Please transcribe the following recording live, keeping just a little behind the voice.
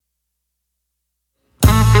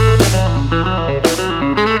Jade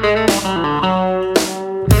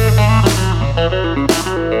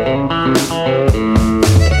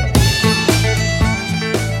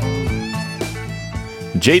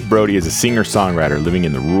Brody is a singer-songwriter living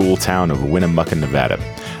in the rural town of Winnemucca, Nevada.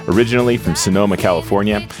 Originally from Sonoma,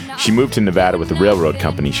 California, she moved to Nevada with the railroad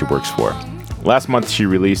company she works for. Last month, she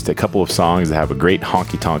released a couple of songs that have a great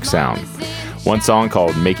honky-tonk sound. One song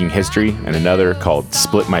called Making History and another called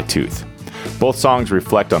Split My Tooth. Both songs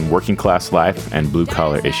reflect on working-class life and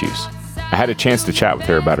blue-collar issues. I had a chance to chat with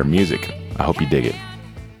her about her music. I hope you dig it.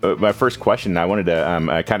 My first question, I wanted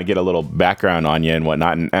to kind of get a little background on you and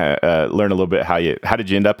whatnot, and learn a little bit how did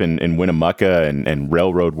you end up in Winnemucca and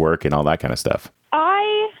railroad work and all that kind of stuff.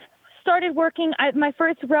 I started working. My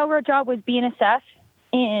first railroad job was BNSF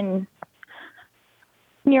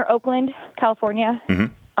near Oakland, California,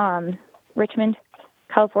 Richmond,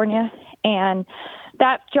 California, and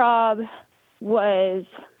that job was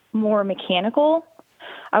more mechanical.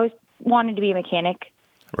 I wanted to be a mechanic,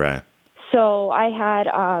 right? So I had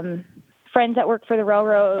friends that worked for the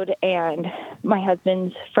railroad and my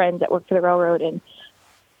husband's friends that worked for the railroad, and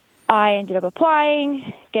I ended up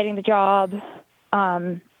applying, getting the job.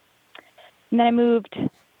 And then I moved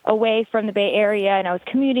away from the Bay Area, and I was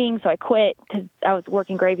commuting, so I quit because I was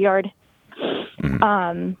working graveyard.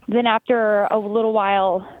 Then after a little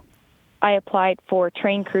while, I applied for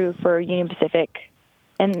train crew for Union Pacific,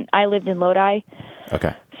 and I lived in Lodi.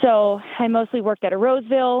 Okay. So I mostly worked at a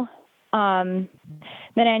Roseville. Then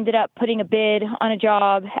I ended up putting a bid on a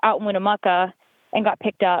job out in Winnemucca and got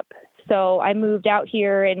picked up. So I moved out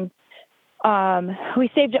here, and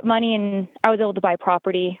we saved up money, and I was able to buy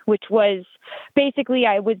property, which was basically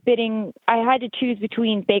I had to choose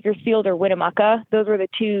between Bakersfield or Winnemucca. Those were the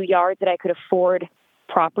two yards that I could afford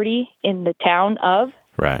property in the town of.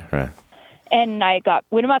 Right. And I got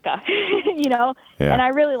Winnemucca, Yeah. And I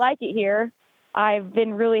really like it here. I've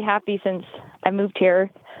been really happy since I moved here.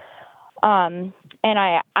 And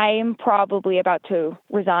I am probably about to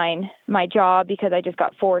resign my job because I just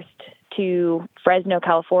got forced to Fresno,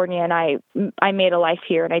 California, and I made a life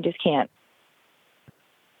here, and I just can't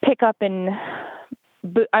pick up and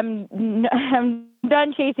I'm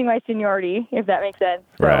done chasing my seniority, if that makes sense.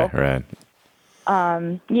 So, Right.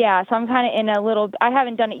 Yeah, so I'm kind of in I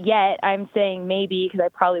haven't done it yet. I'm saying maybe because I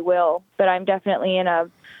probably will, but I'm definitely in a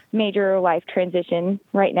major life transition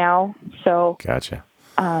right now. So, Gotcha.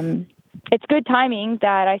 It's good timing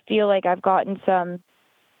that I feel like I've gotten some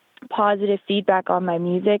positive feedback on my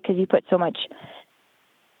music because you put so much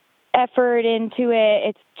effort into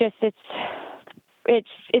it. It's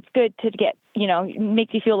good to get,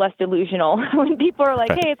 makes you feel less delusional when people are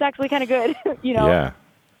like, hey, it's actually kind of good, Yeah,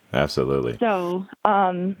 absolutely. So,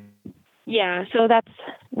 so that's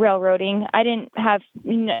railroading. I didn't have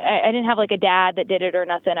like a dad that did it or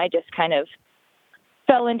nothing. I just kind of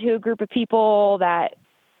fell into a group of people that,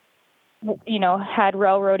 had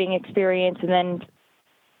railroading experience, and then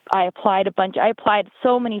I applied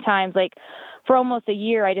so many times, like for almost a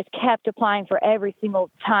year. I just kept applying for every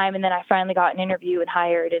single time, and then I finally got an interview and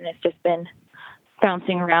hired, and it's just been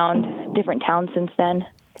bouncing around different towns since then.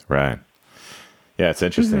 Right. Yeah, it's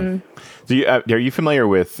interesting. So are you familiar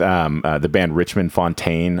with the band Richmond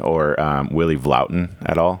Fontaine or Willie Vlautin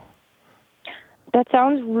at all? That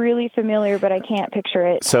sounds really familiar, but I can't picture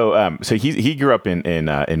it. So he grew up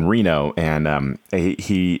in Reno, and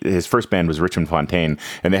his first band was Richmond Fontaine,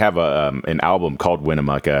 and they have an album called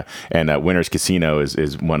Winnemucca, and Winter's Casino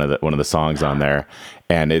is one of the songs on there,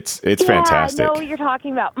 and it's fantastic. I know what you're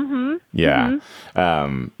talking about. Mm-hmm. Yeah.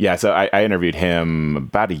 Mm-hmm. So I interviewed him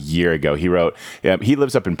about a year ago. He wrote, he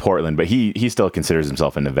lives up in Portland, but he still considers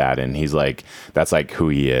himself a Nevadan. He's like, that's like who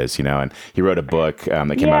he is, and he wrote a book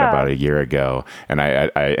that came out about a year ago. And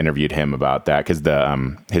I interviewed him about that because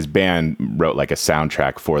his band wrote like a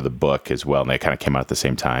soundtrack for the book as well. And they kind of came out at the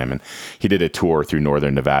same time. And he did a tour through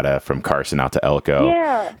northern Nevada from Carson out to Elko.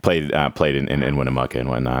 Yeah. Played in Winnemucca and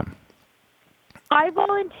whatnot. I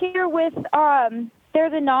volunteer with,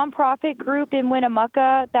 there's a nonprofit group in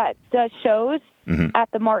Winnemucca that does shows at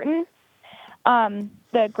the Martin,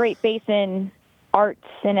 the Great Basin Arts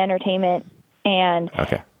and Entertainment. And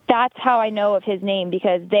that's how I know of his name,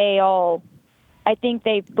 because I think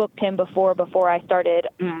they booked him before I started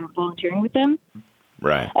volunteering with them.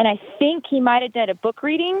 Right. And I think he might have done a book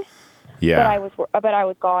reading. Yeah. But I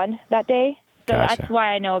was gone that day. So that's why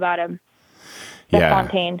I know about him.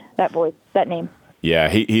 Fontaine, that voice, that name. Yeah,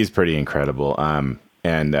 he's pretty incredible.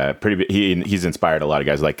 He's inspired a lot of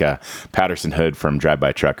guys like Patterson Hood from Drive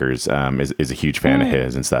By Truckers is a huge fan of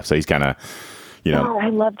his and stuff. So he's kind of, Oh, I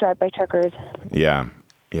love Drive By Truckers. Yeah.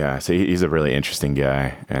 Yeah, so he's a really interesting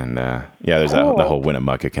guy, and there's Cool. the whole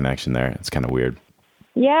Winnemucca connection there. It's kind of weird.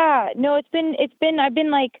 Yeah, no, I've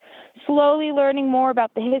been like slowly learning more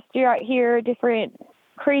about the history out here, different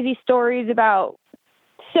crazy stories about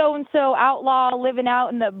so-and-so outlaw living out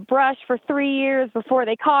in the brush for 3 years before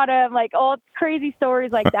they caught him, like all crazy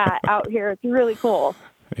stories like that out here. It's really cool.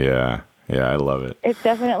 Yeah, I love it. It's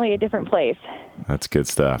definitely a different place. That's good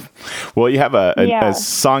stuff. Well, you have a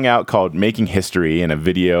song out called Making History and a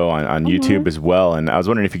video on YouTube as well, and I was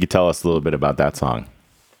wondering if you could tell us a little bit about that song.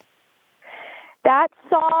 That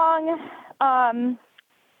song, I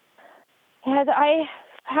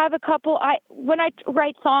have a couple. When I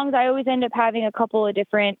write songs, I always end up having a couple of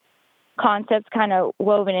different concepts kind of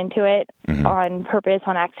woven into it on purpose,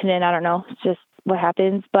 on accident. I don't know. It's just what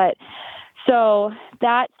happens. But so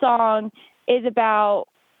that song is about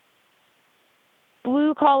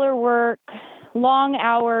blue collar work, long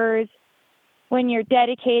hours, when you're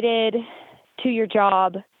dedicated to your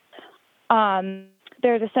job.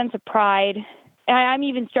 There's a sense of pride. I'm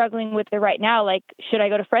even struggling with it right now. Like, should I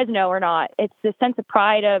go to Fresno or not? It's the sense of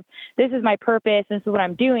pride of this is my purpose. This is what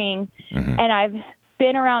I'm doing. And I've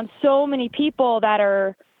been around so many people that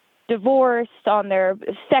are divorced on their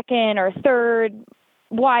second or third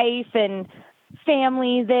wife and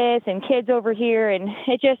family this and kids over here. And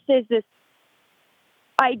it just is this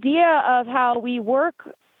idea of how we work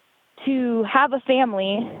to have a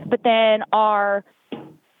family, but then our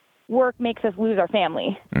work makes us lose our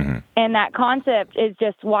family. And that concept is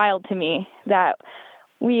just wild to me, that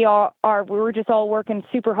we're just all working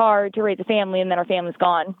super hard to raise a family, and then our family's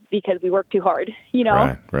gone because we work too hard, you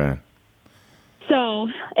know? Right. So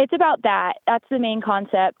it's about that. That's the main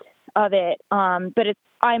concept of it. But it's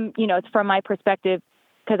from my perspective,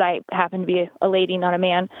 because I happen to be a lady, not a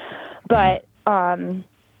man. But,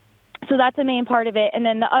 so that's the main part of it. And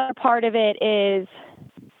then the other part of it is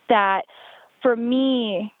that for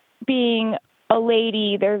me, being a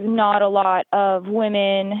lady, there's not a lot of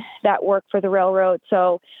women that work for the railroad.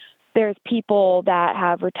 So there's people that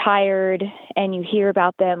have retired, and you hear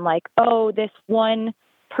about them like, oh, this one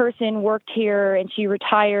person worked here and she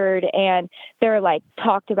retired, and they're like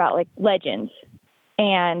talked about like legends.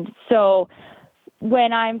 And so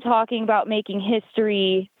when I'm talking about making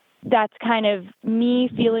history, that's kind of me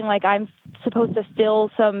feeling like I'm supposed to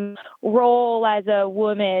fill some role as a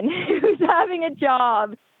woman who's having a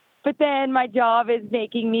job. But then my job is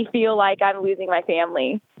making me feel like I'm losing my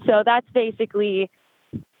family. So that's basically,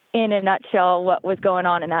 in a nutshell, what was going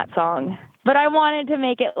on in that song. But I wanted to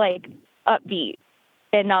make it like upbeat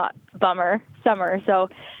and not summer. So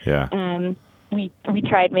we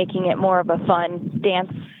tried making it more of a fun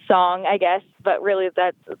dance song, I guess. But really,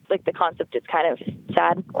 that's like the concept is kind of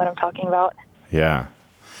sad, what I'm talking about. Yeah.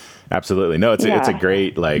 Absolutely. No, it's a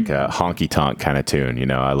great like honky tonk kind of tune. You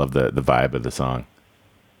know, I love the vibe of the song.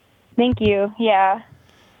 Thank you. Yeah.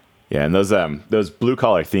 Yeah, and those blue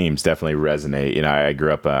collar themes definitely resonate. You know, I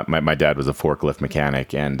grew up. My dad was a forklift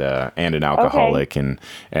mechanic and an alcoholic, and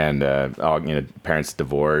all, you know, parents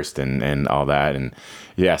divorced and all that. And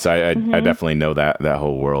yeah, so I definitely know that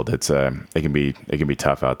whole world. It can be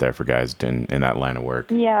tough out there for guys in that line of work.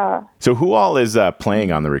 Yeah. So who all is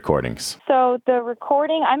playing on the recordings? So the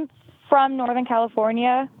recording, I'm from Northern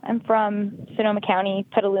California. I'm from Sonoma County,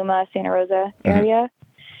 Petaluma, Santa Rosa area.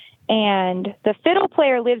 And the fiddle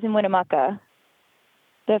player lives in Winnemucca.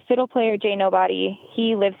 The fiddle player, Jay Nobody,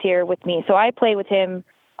 he lives here with me. So I play with him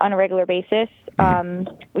on a regular basis.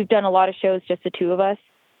 We've done a lot of shows, just the two of us.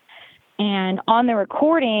 And on the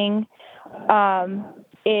recording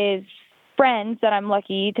is friends that I'm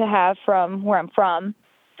lucky to have from where I'm from.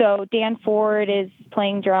 So Dan Ford is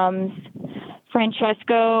playing drums.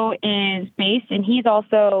 Francesco is bass, and he's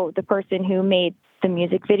also the person who made the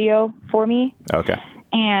music video for me. Okay.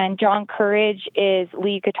 And John Courage is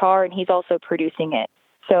lead guitar, and he's also producing it.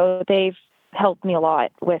 So they've helped me a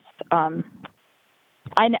lot with,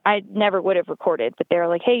 I never would have recorded, but they were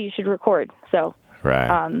like, hey, you should record. So,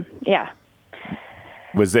 yeah.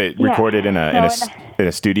 Was it recorded in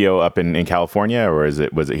a studio up in California, or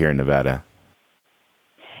was it here in Nevada?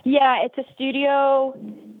 Yeah, it's a studio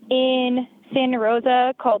in Santa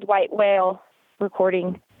Rosa called White Whale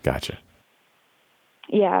Recording. Gotcha.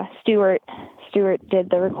 Yeah, Stuart did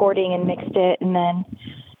the recording and mixed it, and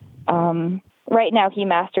then right now he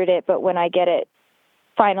mastered it, but when I get it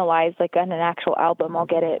finalized, like on an actual album, I'll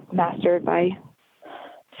get it mastered by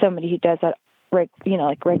somebody who does that, like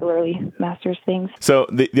regularly masters things. So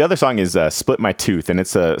the other song is Split My Tooth, and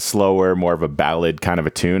it's a slower, more of a ballad kind of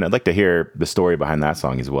a tune. I'd like to hear the story behind that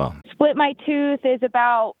song as well. Split My Tooth is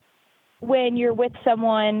about when you're with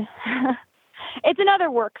someone It's another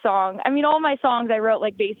work song. I mean, all my songs I wrote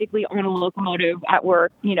like basically on a locomotive at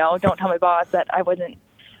work, don't tell my boss that I wasn't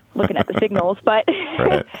looking at the signals, but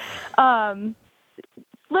Right.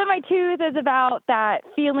 Split My Tooth is about that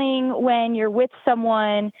feeling when you're with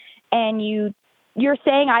someone and you're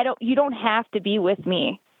saying, you don't have to be with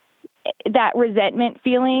me. That resentment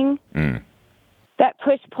feeling, that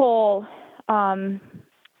push-pull,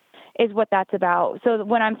 is what that's about. So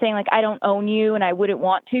when I'm saying like, I don't own you and I wouldn't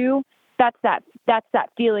want to, that's that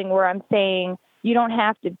feeling where I'm saying you don't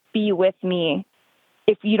have to be with me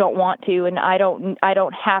if you don't want to, and I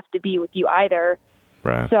don't have to be with you either.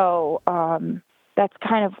 Right. So that's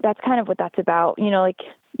kind of what that's about. Like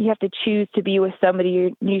you have to choose to be with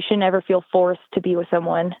somebody. You should never feel forced to be with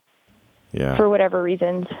someone. Yeah. For whatever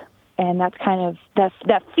reasons. And that's kind of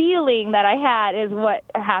that feeling that I had is what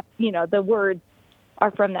the words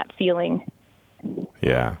are from that feeling.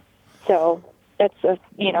 Yeah. So that's a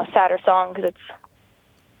sadder song because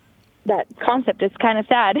that concept is kind of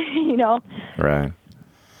sad. Right.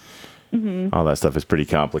 Mm-hmm. All that stuff is pretty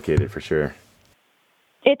complicated for sure.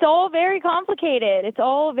 It's all very complicated. It's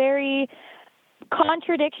all very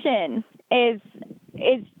contradiction is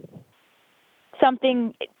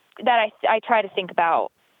something that I try to think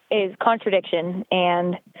about is contradiction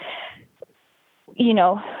and,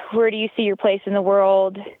 where do you see your place in the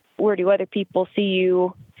world? Where do other people see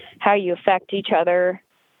you? How you affect each other?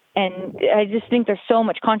 And I just think there's so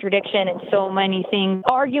much contradiction and so many things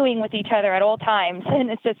arguing with each other at all times.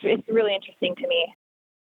 And it's really interesting to me.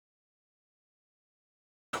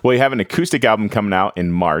 Well, you have an acoustic album coming out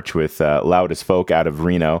in March with Loud as Folk out of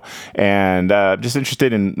Reno, and just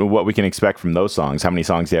interested in what we can expect from those songs. How many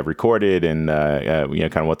songs you have recorded, and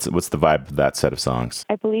kind of what's the vibe of that set of songs?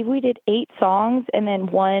 I believe we did 8 songs and then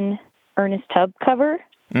 1 Ernest Tubb cover,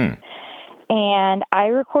 and I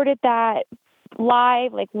recorded that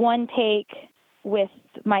live, like one take with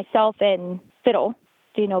myself and fiddle.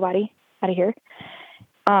 Do you know nobody out of here?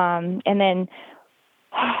 And then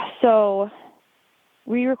so.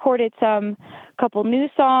 We recorded a couple new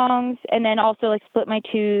songs, and then also like Split My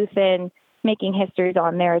Tooth and Making Histories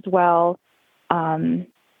on there as well. And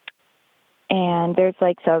there's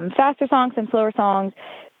like some faster songs, some slower songs.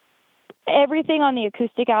 Everything on the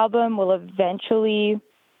acoustic album will eventually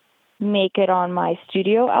make it on my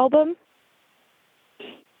studio album.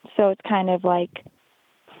 So it's kind of like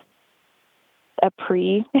a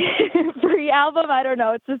pre-album. I don't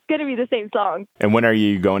know. It's just going to be the same song. And when are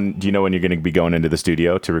you going? Do you know when you're going to be going into the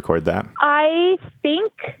studio to record that? I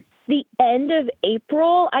think the end of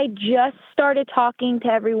April. I just started talking to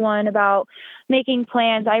everyone about making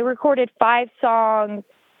plans. I recorded 5 songs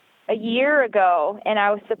a year ago, and I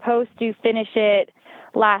was supposed to finish it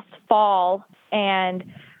last fall, and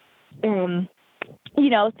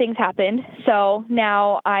things happened. So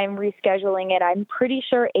now I'm rescheduling it. I'm pretty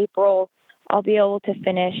sure April I'll be able to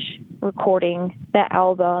finish recording the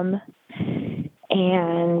album,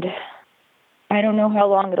 and I don't know how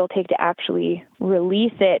long it'll take to actually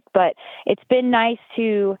release it, but it's been nice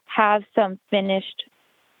to have some finished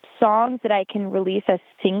songs that I can release as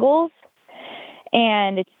singles,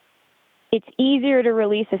 and it's easier to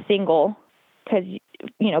release a single because,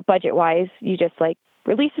 budget-wise, you just,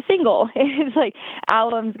 release a single. It's like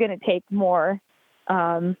album's going to take more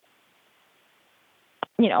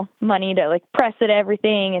money to press it,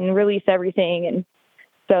 everything and release everything. And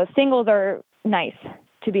so singles are nice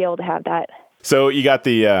to be able to have that. So you got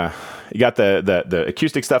the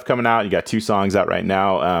acoustic stuff coming out. You got 2 songs out right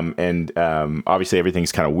now. And obviously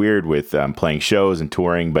everything's kind of weird with playing shows and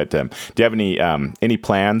touring, but do you have any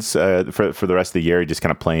plans for the rest of the year? Just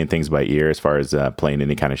kind of playing things by ear as far as playing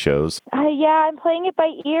any kind of shows? Yeah, I'm playing it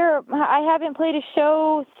by ear. I haven't played a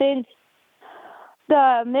show since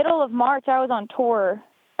the middle of March. I was on tour.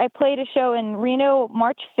 I played a show in Reno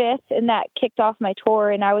March 5th, and that kicked off my tour,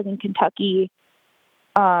 and I was in Kentucky,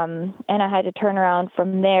 and I had to turn around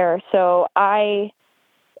from there. So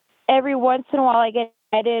every once in a while I get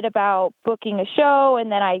excited about booking a show,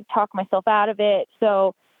 and then I talk myself out of it.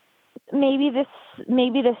 So maybe this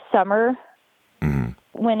summer,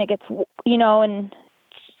 when it gets, and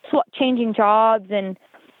changing jobs, and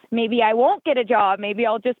maybe I won't get a job. Maybe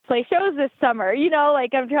I'll just play shows this summer.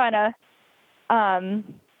 I'm trying to.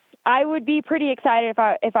 I would be pretty excited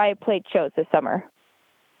if I played shows this summer,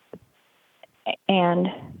 and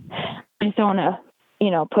I just don't want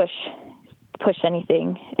to push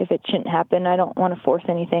anything if it shouldn't happen. I don't want to force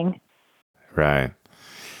anything. Right.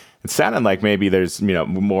 It sounded like maybe there's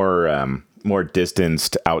more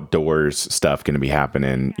distanced outdoors stuff going to be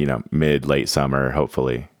happening. Late summer,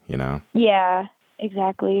 hopefully. Yeah,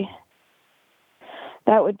 exactly.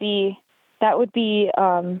 That would be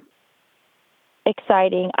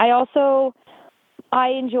exciting. I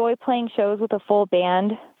enjoy playing shows with a full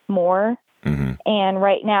band more. Mm-hmm. And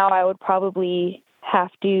right now I would probably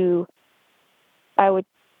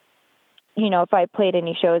if I played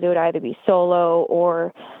any shows, it would either be solo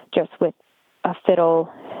or just with a fiddle.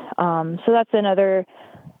 So that's another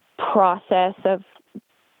process of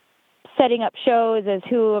setting up shows, as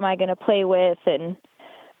who am I going to play with, and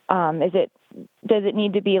does it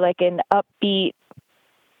need to be like an upbeat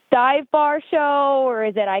dive bar show, or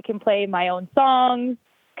is it I can play my own songs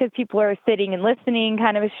because people are sitting and listening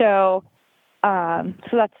kind of a show?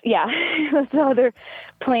 So that's other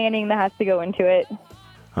planning that has to go into it.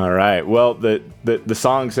 All right. Well, the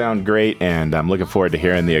songs sound great, and I'm looking forward to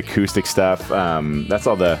hearing the acoustic stuff. That's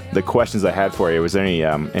all the questions I had for you. Was there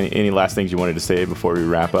any last things you wanted to say before we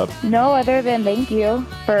wrap up? No, other than thank you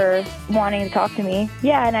for wanting to talk to me.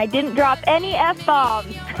 Yeah, and I didn't drop any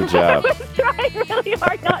F-bombs. Good job. I was trying really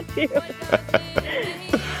hard not to.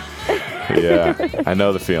 Yeah, I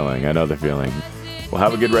know the feeling. Well,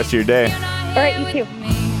 have a good rest of your day. All right, you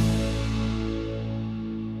too.